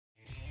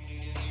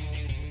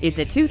It's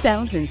a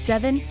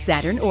 2007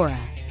 Saturn Aura.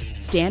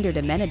 Standard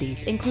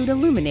amenities include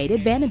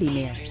illuminated vanity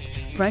mirrors,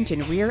 front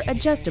and rear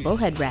adjustable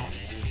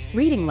headrests,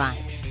 reading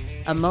lights,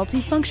 a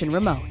multi-function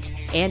remote,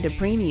 and a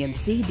premium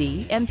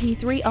CD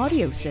MP3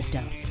 audio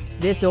system.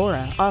 This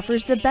Aura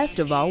offers the best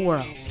of all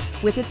worlds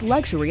with its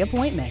luxury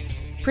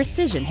appointments,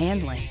 precision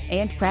handling,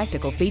 and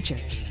practical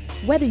features.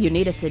 Whether you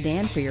need a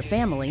sedan for your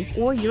family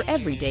or your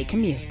everyday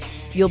commute,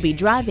 you'll be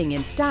driving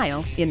in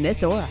style in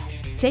this Aura.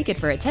 Take it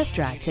for a test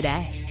drive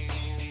today.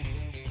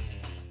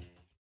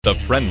 The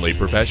friendly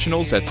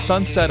professionals at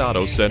Sunset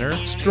Auto Center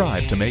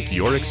strive to make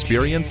your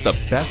experience the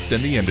best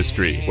in the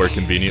industry. We're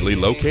conveniently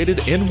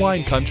located in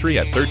Wine Country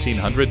at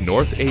 1300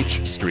 North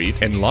H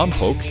Street in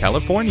Lompoc,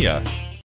 California.